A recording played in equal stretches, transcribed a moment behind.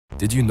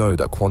Did you know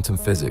that quantum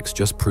physics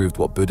just proved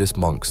what Buddhist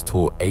monks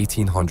taught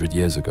 1800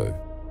 years ago?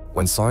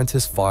 When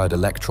scientists fired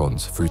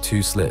electrons through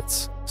two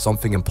slits,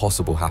 something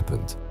impossible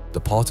happened.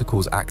 The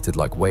particles acted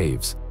like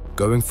waves,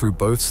 going through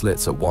both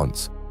slits at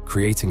once,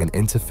 creating an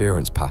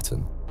interference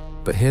pattern.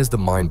 But here's the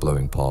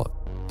mind-blowing part.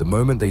 The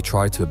moment they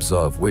tried to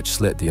observe which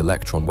slit the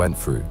electron went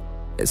through,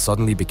 it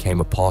suddenly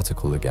became a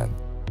particle again.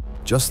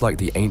 Just like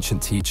the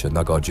ancient teacher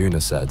Nagarjuna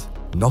said,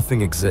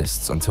 nothing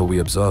exists until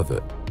we observe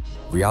it.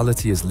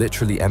 Reality is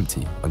literally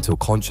empty until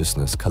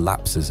consciousness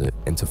collapses it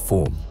into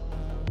form.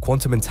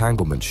 Quantum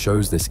entanglement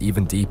shows this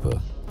even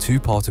deeper. Two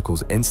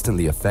particles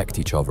instantly affect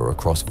each other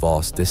across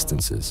vast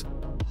distances.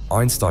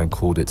 Einstein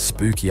called it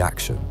spooky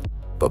action,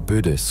 but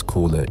Buddhists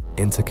call it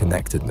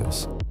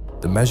interconnectedness.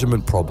 The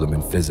measurement problem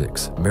in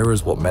physics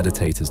mirrors what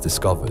meditators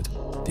discovered.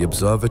 The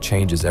observer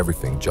changes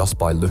everything just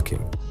by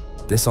looking.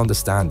 This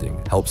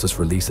understanding helps us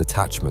release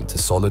attachment to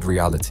solid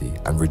reality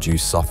and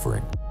reduce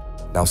suffering.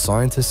 Now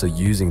scientists are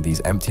using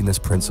these emptiness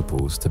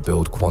principles to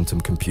build quantum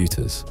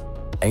computers.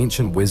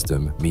 Ancient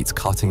wisdom meets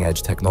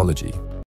cutting-edge technology.